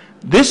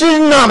 This is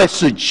not a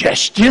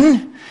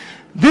suggestion.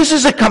 This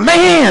is a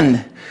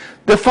command.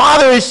 The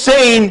Father is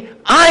saying,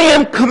 "I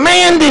am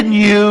commanding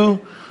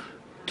you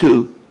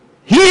to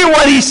hear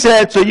what he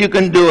said so you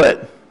can do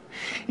it."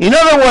 In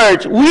other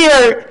words, we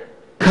are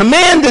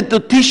commanded to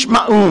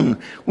tishma'un.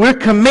 We're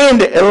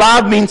commanded.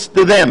 Elav means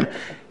to them.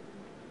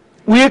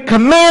 We are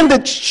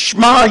commanded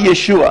Shema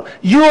Yeshua.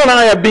 You and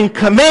I have been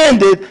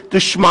commanded to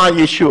Shema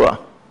Yeshua.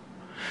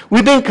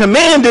 We've been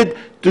commanded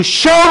to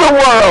show the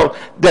world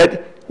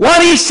that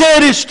what he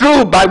said is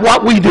true by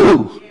what we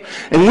do.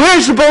 And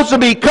we're supposed to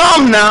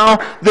become now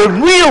the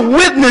real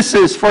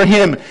witnesses for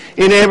him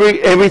in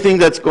everything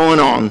that's going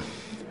on.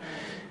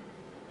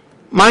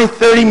 My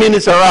 30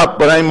 minutes are up,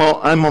 but I'm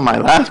on my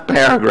last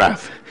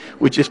paragraph,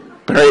 which is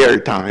prayer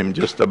time,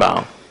 just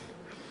about.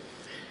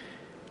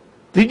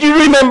 Did you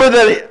remember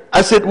that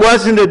as it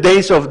was in the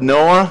days of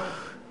Noah,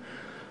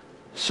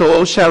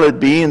 so shall it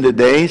be in the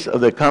days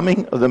of the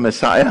coming of the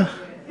Messiah,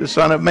 the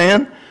Son of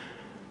Man?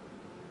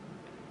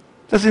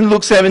 That's in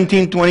Luke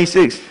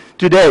 17:26.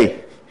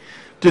 Today,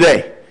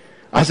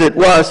 as it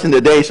was in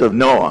the days of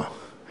Noah,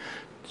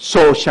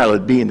 so shall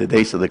it be in the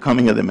days of the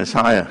coming of the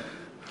Messiah.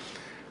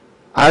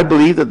 I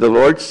believe that the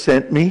Lord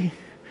sent me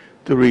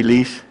to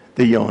release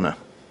the Yonah.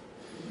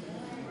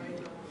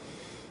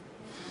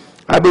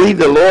 I believe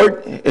the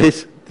Lord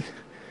is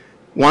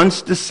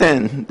wants to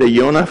send the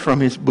Yonah from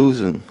his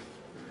bosom,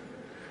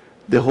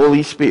 the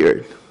Holy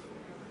Spirit,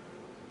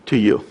 to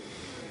you.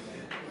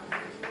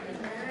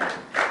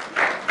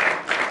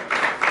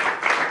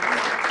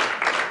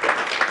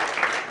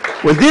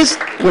 When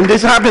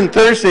this happened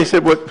Thursday, I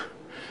said,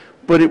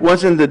 but it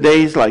wasn't the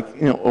days like,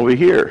 over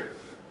here.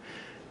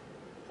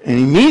 And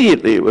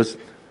immediately it was,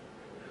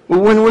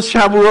 well, when was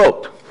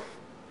Shavuot?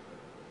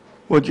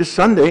 Well, just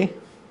Sunday.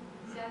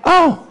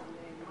 Oh.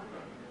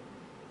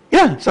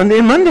 Yeah, Sunday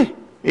and Monday.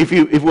 If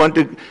you want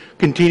to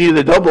continue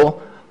the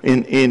double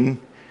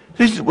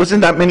this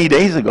wasn't that many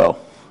days ago.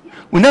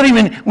 We're not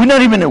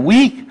even a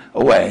week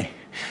away.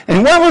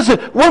 And what was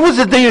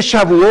the day of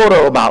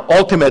Shavuot about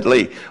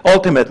ultimately?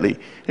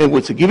 It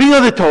was the giving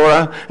of the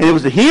Torah, and it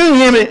was the healing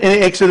him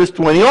in Exodus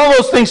 20. All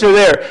those things are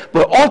there.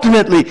 But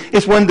ultimately,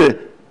 it's when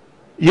the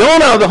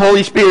Yonah of the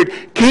Holy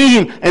Spirit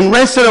came and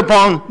rested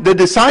upon the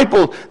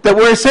disciples that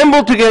were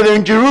assembled together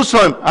in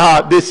Jerusalem.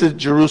 This is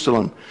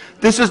Jerusalem.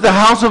 This is the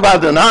house of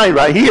Adonai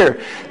right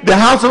here. The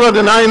house of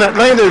Adonai in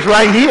Atlanta is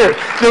right here.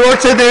 The Lord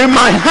said, they're in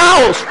my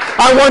house.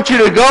 I want you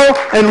to go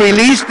and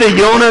release the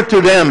Yonah to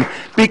them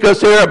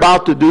because they're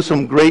about to do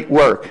some great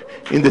work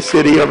in the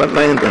city of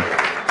Atlanta.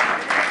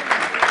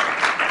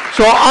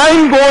 So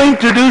I'm going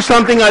to do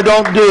something I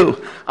don't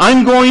do.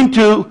 I'm going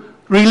to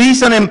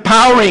release an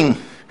empowering.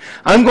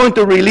 I'm going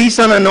to release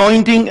an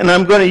anointing, and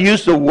I'm going to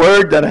use the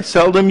word that I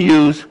seldom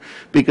use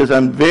because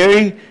I'm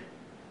very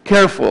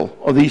careful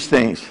of these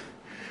things.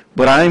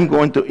 But I'm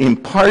going to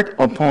impart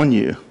upon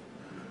you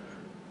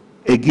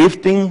a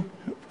gifting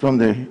from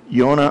the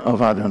Yonah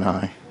of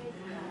Adonai.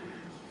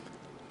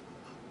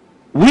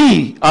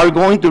 We are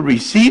going to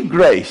receive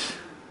grace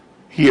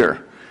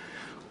here.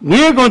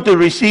 We're going to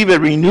receive a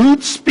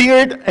renewed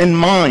spirit and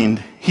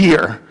mind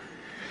here.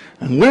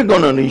 And we're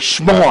going to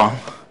nishmoah.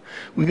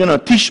 We're going to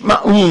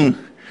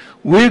tishma'un.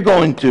 We're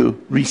going to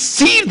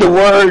receive the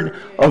word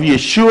of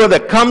Yeshua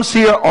that comes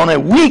here on a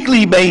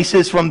weekly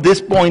basis from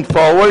this point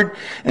forward,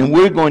 and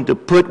we're going to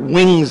put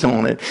wings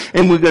on it,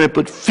 and we're going to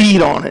put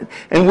feet on it,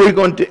 and we're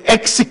going to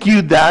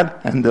execute that,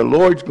 and the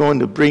Lord's going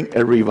to bring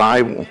a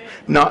revival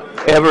not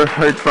ever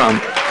heard from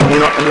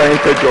in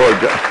Atlanta,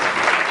 Georgia.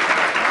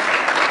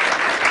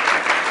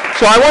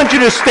 So I want you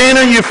to stand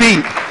on your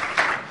feet.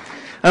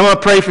 I'm going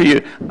to pray for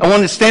you. I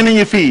want you to stand on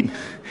your feet.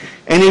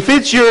 And if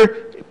it's your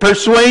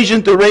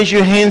persuasion to raise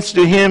your hands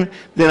to him,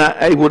 then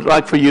I would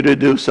like for you to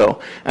do so.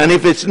 And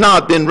if it's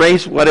not, then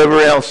raise whatever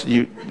else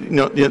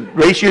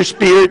raise your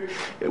spirit.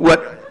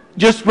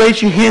 Just raise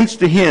your hands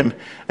to him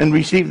and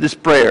receive this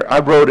prayer.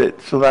 I wrote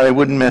it so that I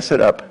wouldn't mess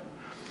it up.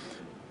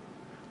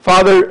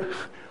 Father,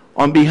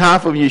 on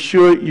behalf of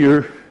Yeshua,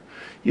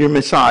 your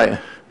Messiah,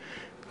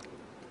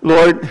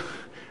 Lord,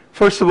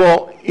 first of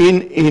all,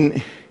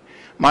 in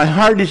my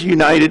heart is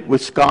united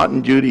with Scott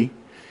and Judy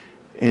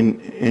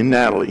and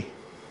Natalie.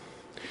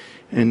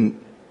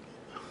 And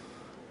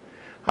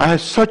I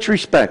have such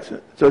respect,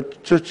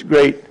 such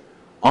great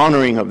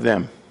honoring of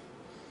them.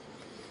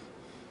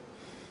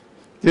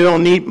 They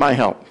don't need my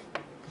help.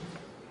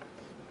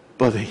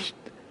 But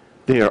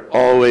they are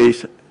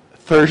always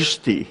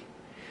thirsty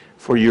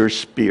for your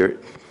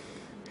spirit.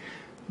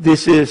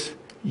 This is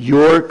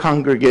your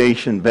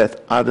congregation,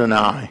 Beth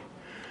Adonai,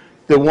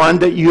 the one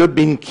that you have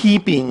been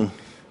keeping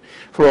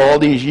for all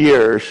these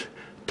years,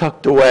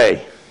 tucked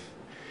away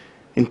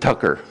in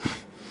Tucker.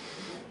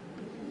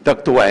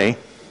 Tucked away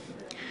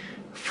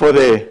for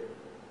the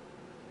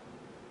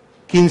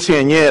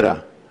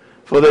quinceañera,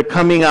 for the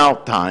coming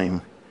out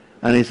time,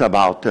 and it's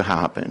about to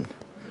happen.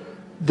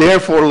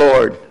 Therefore,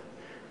 Lord,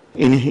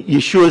 in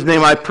Yeshua's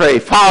name I pray,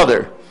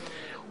 Father,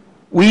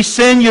 we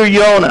send your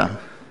Yonah,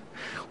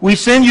 we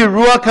send your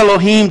Ruach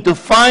Elohim to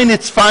find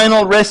its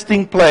final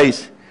resting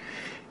place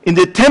in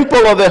the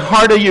temple of the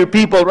heart of your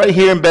people right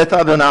here in Beth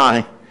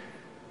Adonai,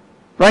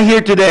 right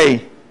here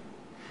today.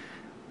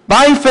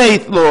 By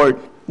faith, Lord,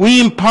 we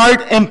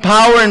impart,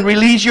 empower, and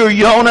release your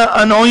Yonah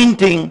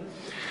anointing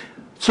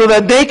so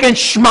that they can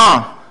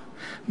shema.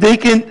 They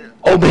can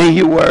obey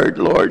your word,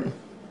 Lord.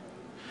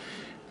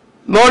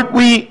 Lord,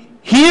 we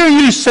hear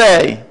you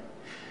say,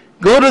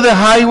 go to the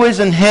highways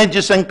and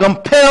hedges and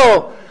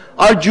compel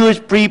our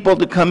Jewish people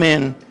to come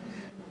in.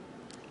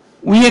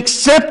 We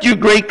accept your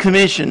great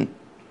commission.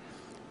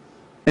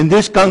 And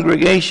this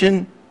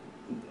congregation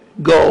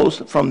goes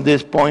from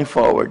this point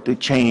forward to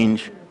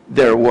change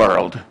their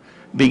world,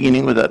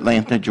 beginning with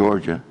Atlanta,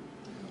 Georgia.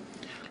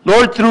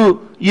 Lord,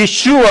 through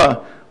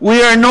Yeshua,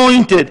 we are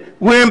anointed,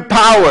 we're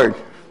empowered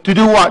to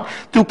do what?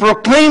 To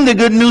proclaim the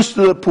good news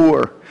to the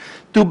poor,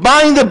 to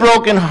bind the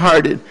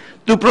brokenhearted,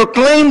 to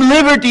proclaim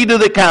liberty to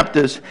the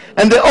captives,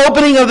 and the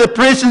opening of the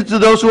prisons to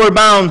those who are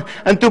bound,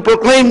 and to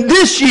proclaim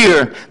this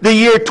year, the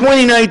year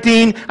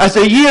 2019, as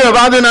a year of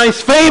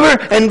Adonai's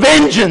favor and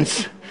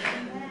vengeance.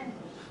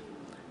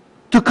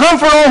 To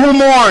comfort all who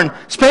mourn,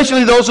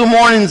 especially those who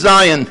mourn in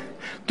Zion,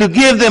 to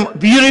give them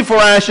beauty for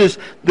ashes,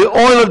 the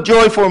oil of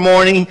joy for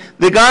mourning,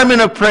 the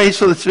garment of praise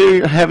for the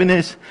spirit of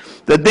heaviness,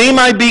 that they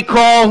might be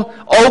called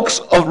oaks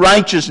of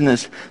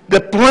righteousness, the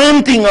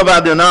planting of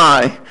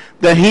Adonai,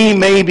 that he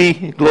may be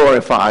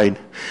glorified.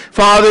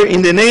 Father,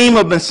 in the name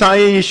of Messiah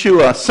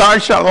Yeshua, Sar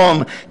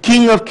Shalom,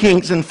 King of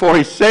Kings, and for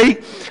his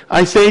sake,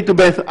 I say to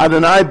Beth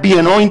Adonai, be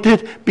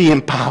anointed, be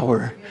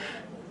empowered,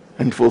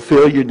 and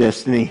fulfill your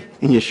destiny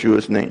in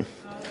Yeshua's name.